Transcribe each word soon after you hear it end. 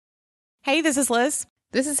Hey, this is Liz.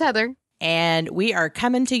 This is Heather. And we are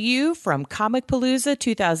coming to you from Comicpalooza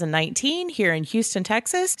 2019 here in Houston,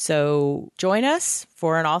 Texas. So join us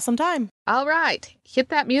for an awesome time. All right. Hit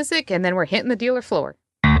that music, and then we're hitting the dealer floor.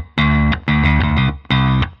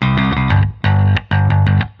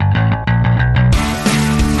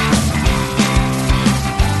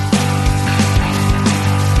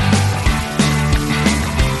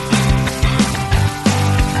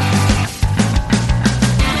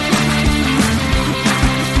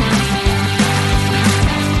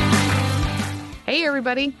 Hey,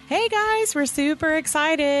 everybody. Hey, guys. We're super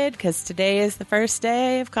excited because today is the first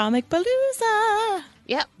day of Comicpalooza.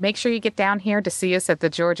 Yep. Make sure you get down here to see us at the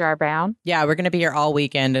George R. Brown. Yeah, we're going to be here all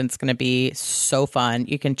weekend, and it's going to be so fun.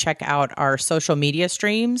 You can check out our social media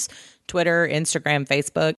streams, Twitter, Instagram,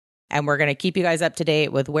 Facebook, and we're going to keep you guys up to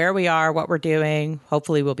date with where we are, what we're doing.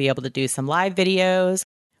 Hopefully, we'll be able to do some live videos.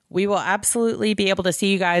 We will absolutely be able to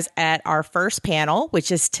see you guys at our first panel,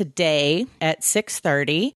 which is today at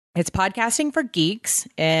 6:30. It's Podcasting for Geeks,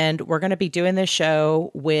 and we're going to be doing this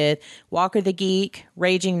show with Walker the Geek,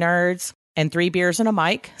 Raging Nerds, and 3 Beers and a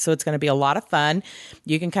Mic. So it's going to be a lot of fun.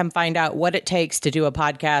 You can come find out what it takes to do a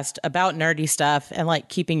podcast about nerdy stuff and like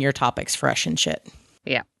keeping your topics fresh and shit.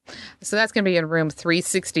 Yeah. So that's going to be in room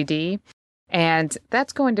 360D. And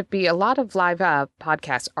that's going to be a lot of live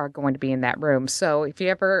podcasts are going to be in that room. So if you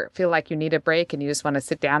ever feel like you need a break and you just want to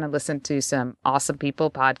sit down and listen to some awesome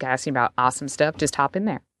people podcasting about awesome stuff, just hop in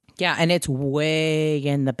there. Yeah, and it's way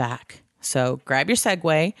in the back. So grab your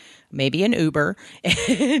Segway, maybe an Uber,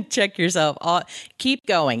 and check yourself. Keep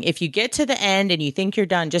going. If you get to the end and you think you're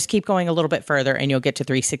done, just keep going a little bit further and you'll get to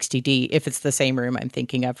 360D if it's the same room I'm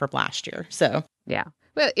thinking of from last year. So yeah,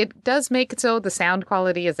 well, it does make it so the sound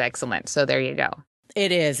quality is excellent. So there you go.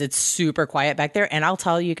 It is. It's super quiet back there. And I'll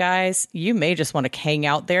tell you guys, you may just want to hang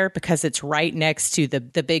out there because it's right next to the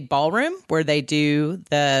big ballroom where they do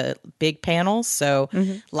the big panels. So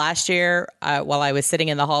last year, while I was sitting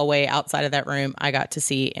in the hallway outside of that room, I got to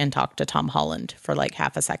see and talk to Tom Holland for like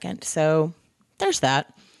half a second. So there's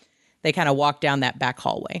that. They kind of walk down that back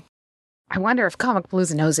hallway. I wonder if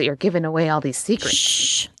Comicpalooza knows that you're giving away all these secrets.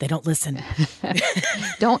 Shh, they don't listen.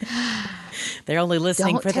 Don't. They're only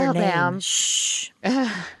listening for their name. Them. Shh.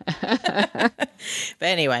 But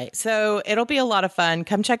anyway, so it'll be a lot of fun.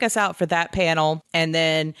 Come check us out for that panel. And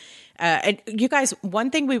then, and you guys, one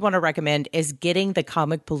thing we want to recommend is getting the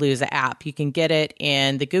Comicpalooza app. You can get it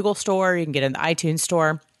in the Google store. You can get it in the iTunes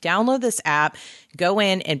store. Download this app, go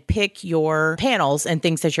in and pick your panels and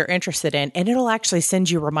things that you're interested in, and it'll actually send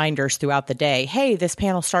you reminders throughout the day. Hey, this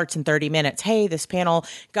panel starts in 30 minutes. Hey, this panel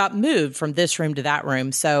got moved from this room to that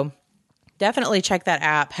room. So definitely check that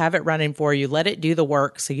app, have it running for you, let it do the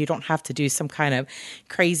work so you don't have to do some kind of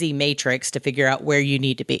crazy matrix to figure out where you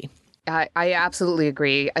need to be. I absolutely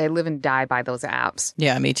agree. I live and die by those apps.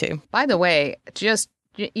 Yeah, me too. By the way, just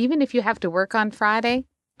even if you have to work on Friday,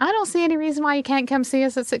 I don't see any reason why you can't come see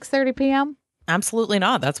us at 6:30 p.m. Absolutely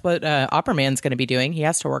not. That's what Opera Man's going to be doing. He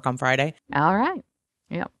has to work on Friday. All right.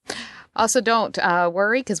 Yep. Also, don't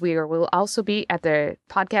worry because will also be at the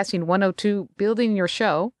Podcasting 102 Building Your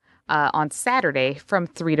Show on Saturday from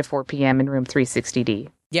 3 to 4 p.m. in room 360D.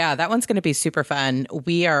 Yeah, that one's going to be super fun.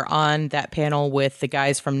 We are on that panel with the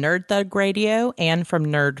guys from Nerd Thug Radio and from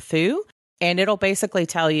Nerd Foo. And it'll basically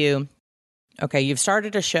tell you, okay, you've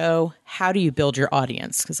started a show. How do you build your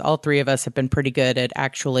audience? Because all three of us have been pretty good at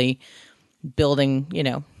actually building,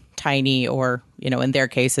 tiny or, in their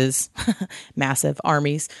cases, massive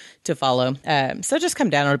armies to follow. So just come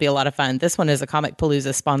down. It'll be a lot of fun. This one is a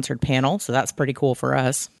Comicpalooza sponsored panel, so that's pretty cool for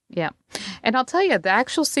us. Yeah. And I'll tell you, the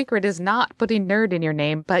actual secret is not putting nerd in your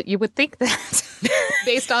name, but you would think that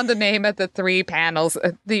based on the name of the 3 panels,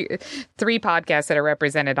 the 3 podcasts that are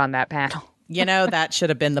represented on that panel. That should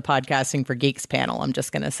have been the Podcasting for Geeks panel, I'm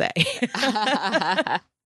just going to say.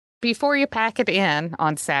 Before you pack it in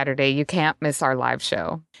on Saturday, you can't miss our live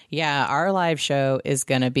show. Yeah, our live show is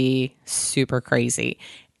going to be super crazy.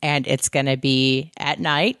 And it's going to be at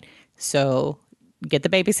night. So get the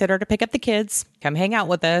babysitter to pick up the kids. Come hang out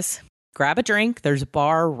with us. Grab a drink. There's a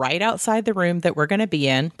bar right outside the room that we're going to be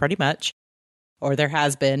in, pretty much. Or there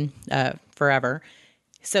has been forever.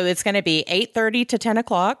 So it's going to be 8:30 to 10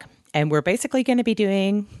 o'clock. And we're basically going to be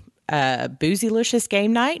doing Boozylicious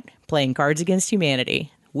game night, playing Cards Against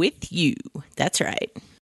Humanity with you. That's right.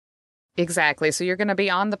 Exactly. So you're going to be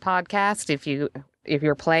on the podcast if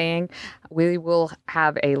you're playing. We will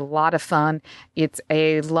have a lot of fun. It's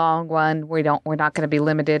a long one. We're not going to be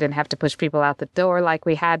limited and have to push people out the door like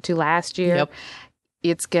we had to last year. Yep.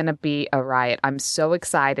 It's going to be a riot. I'm so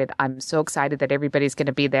excited. I'm so excited that everybody's going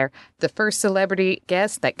to be there. The first celebrity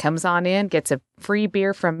guest that comes on in gets a free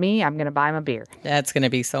beer from me. I'm going to buy him a beer. That's going to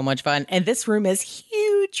be so much fun. And this room is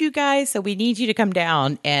huge, you guys. So we need you to come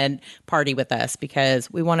down and party with us because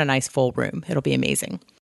we want a nice full room. It'll be amazing.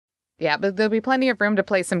 Yeah, but there'll be plenty of room to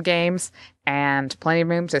play some games and plenty of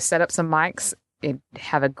room to set up some mics and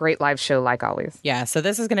have a great live show like always. Yeah, so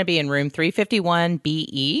this is going to be in room 351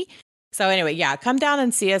 BE. So anyway, yeah, come down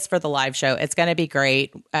and see us for the live show. It's going to be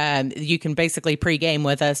great. You can basically pregame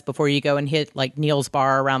with us before you go and hit like Neil's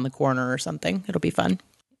bar around the corner or something. It'll be fun.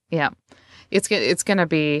 Yeah, it's going to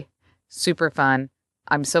be super fun.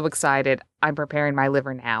 I'm so excited. I'm preparing my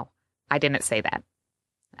liver now. I didn't say that.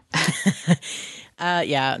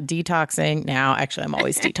 Yeah, detoxing now. Actually, I'm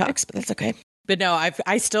always detoxed, but that's okay. But no,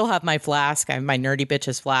 I still have my flask. I have my Nerdy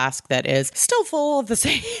Bitches flask that is still full of the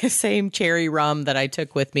same cherry rum that I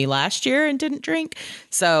took with me last year and didn't drink.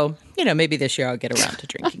 So, maybe this year I'll get around to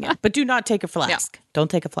drinking it. But do not take a flask. No.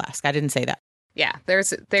 Don't take a flask. I didn't say that. Yeah,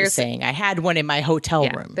 there's just saying I had one in my hotel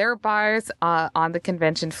room. There are bars on the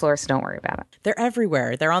convention floor, so don't worry about it. They're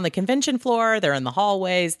everywhere. They're on the convention floor. They're in the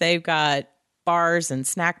hallways. They've got bars and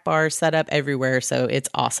snack bars set up everywhere. So it's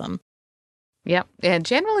awesome. Yep. And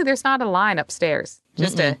generally there's not a line upstairs.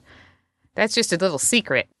 That's just a little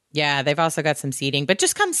secret. Yeah, they've also got some seating, but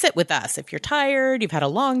just come sit with us. If you're tired, you've had a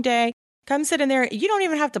long day, come sit in there. You don't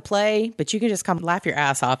even have to play, but you can just come laugh your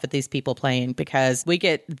ass off at these people playing because we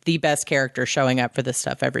get the best characters showing up for this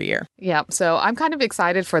stuff every year. Yeah. So I'm kind of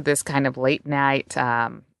excited for this kind of late night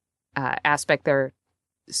aspect they're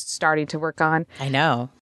starting to work on. I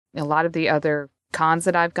know. A lot of the other cons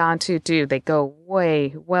that I've gone to they go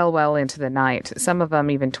way well into the night. Some of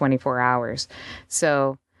them even 24 hours.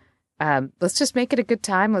 So let's just make it a good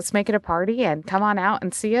time. Let's make it a party and come on out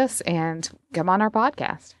and see us and come on our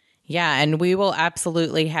podcast. Yeah, and we will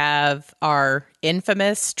absolutely have our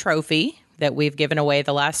infamous trophy that we've given away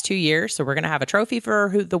the last 2 years. So we're going to have a trophy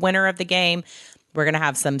for the winner of the game. We're going to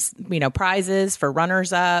have some, prizes for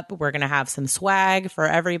runners up. We're going to have some swag for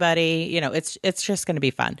everybody. It's just going to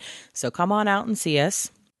be fun. So come on out and see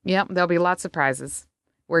us. Yep. There'll be lots of prizes.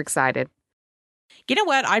 We're excited. You know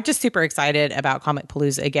what? I'm just super excited about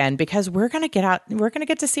Comicpalooza again because we're going to get out. We're going to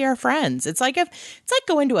get to see our friends. It's like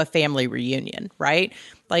going to a family reunion, right?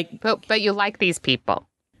 But you like these people.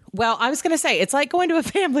 Well, I was going to say, it's like going to a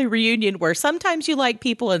family reunion where sometimes you like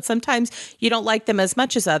people and sometimes you don't like them as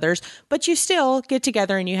much as others, but you still get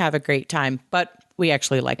together and you have a great time. But we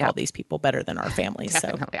actually like all these people better than our families.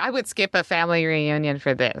 Definitely. So I would skip a family reunion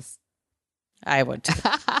for this. I would.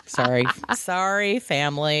 Sorry,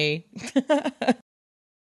 family.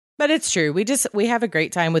 But it's true. We have a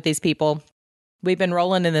great time with these people. We've been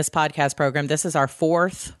rolling in this podcast program. This is our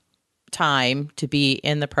 4th time to be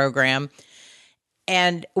in the program.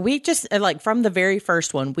 And we just, from the very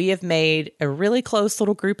first one, we have made a really close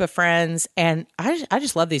little group of friends. And I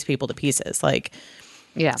just love these people to pieces.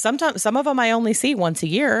 Yeah, sometimes some of them I only see once a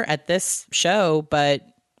year at this show, but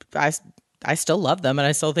I still love them. And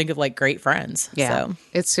I still think of great friends. Yeah, so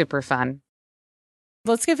it's super fun.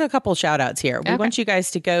 Let's give a couple shout outs here. We want you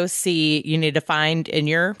guys to go see, you need to find in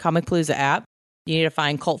your Comicpalooza app, you need to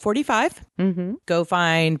find Cult 45. Mm-hmm. Go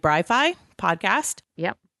find Bri-Fi podcast.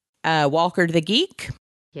 Yep. Walker the Geek.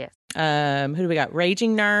 Yes. Who do we got?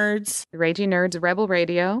 Raging Nerds. Raging Nerds, Rebel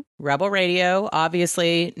Radio. Rebel Radio.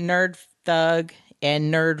 Obviously, Nerd Thug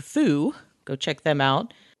and Nerd Foo. Go check them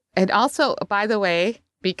out. And also, by the way,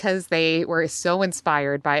 because they were so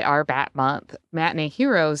inspired by our Bat Month, Matinee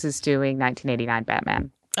Heroes is doing 1989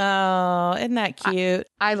 Batman. Oh, isn't that cute?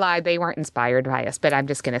 I lied. They weren't inspired by us, but I'm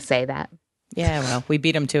just going to say that. Yeah, well, we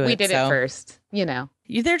beat them to it. We did it first,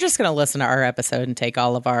 They're just going to listen to our episode and take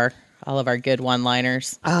all of our good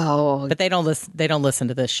one-liners. Oh, but they don't listen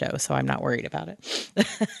to this show, so I'm not worried about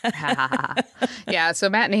it. Yeah, so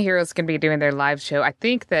Matinee Heroes can be doing their live show. I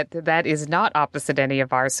think that is not opposite any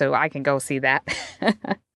of ours, so I can go see that.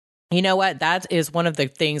 You know what? That is one of the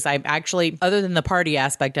things I'm actually, other than the party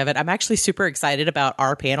aspect of it, I'm actually super excited about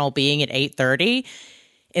our panel being at 8:30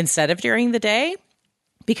 instead of during the day.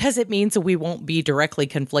 Because it means that we won't be directly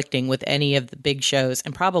conflicting with any of the big shows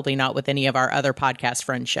and probably not with any of our other podcast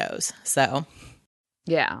friend shows. So,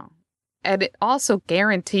 yeah. And it also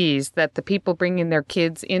guarantees that the people bringing their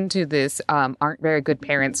kids into this aren't very good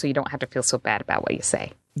parents, so you don't have to feel so bad about what you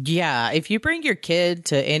say. Yeah. If you bring your kid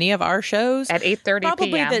to any of our shows at 8:30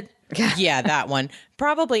 p.m. Yeah, that one.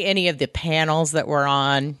 Probably any of the panels that we're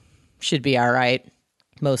on should be all right,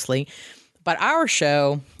 mostly. But our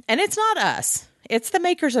show, and it's not us. It's the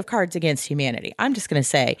makers of Cards Against Humanity. I'm just going to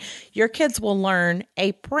say, your kids will learn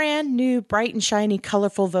a brand new, bright and shiny,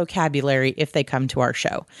 colorful vocabulary if they come to our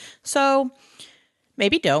show. So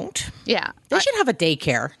maybe don't. Yeah. They should have a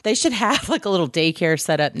daycare. They should have like a little daycare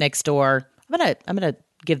set up next door. I'm gonna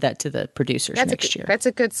give that to the producers next year. That's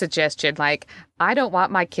a good suggestion. Like, I don't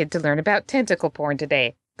want my kid to learn about tentacle porn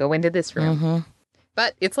today. Go into this room. Mm-hmm.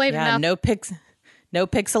 But it's late enough. No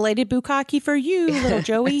pixelated bukkake for you, little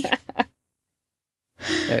Joey.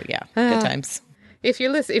 So yeah, good times. If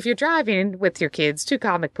you're driving with your kids to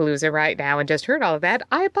Comicpalooza right now and just heard all of that,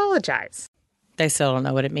 I apologize. They still don't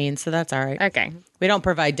know what it means, so that's all right. Okay. We don't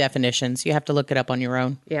provide definitions. You have to look it up on your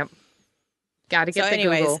own. Yep. Got to get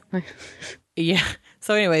Google. Yeah.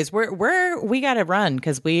 So anyways, we got to run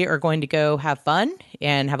because we are going to go have fun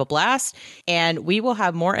and have a blast. And we will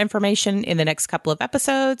have more information in the next couple of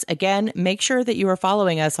episodes. Again, make sure that you are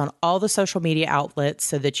following us on all the social media outlets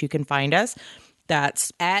so that you can find us.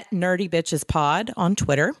 That's at Nerdy Bitches Pod on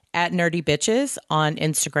Twitter, at Nerdy Bitches on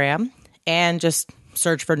Instagram, and just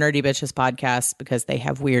search for Nerdy Bitches Podcast because they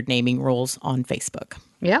have weird naming rules on Facebook.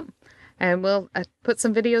 Yep. And we'll put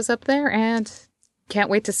some videos up there and can't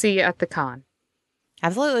wait to see you at the con.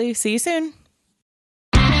 Absolutely. See you soon.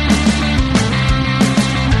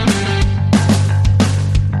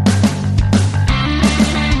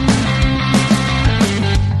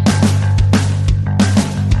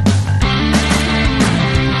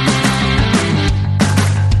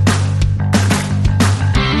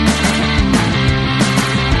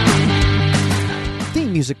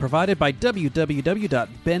 Theme music provided by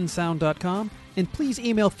www.bensound.com, and please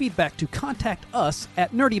email feedback to contact us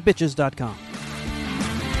at nerdybitches.com.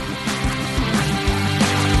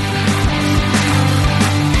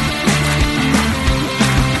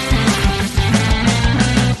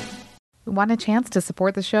 Want a chance to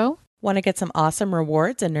support the show? Want to get some awesome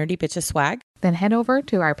rewards and Nerdy Bitches swag? Then head over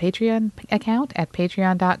to our Patreon account at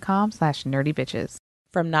patreon.com/nerdybitches.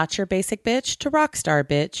 From not your basic bitch to rockstar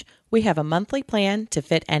bitch, we have a monthly plan to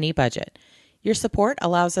fit any budget. Your support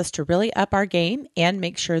allows us to really up our game and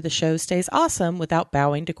make sure the show stays awesome without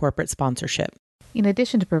bowing to corporate sponsorship. In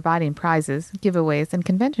addition to providing prizes, giveaways, and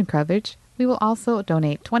convention coverage, we will also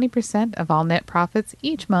donate 20% of all net profits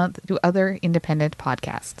each month to other independent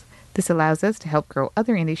podcasts. This allows us to help grow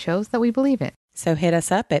other indie shows that we believe in. So hit us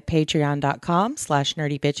up at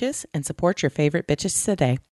patreon.com/nerdybitches and support your favorite bitches today.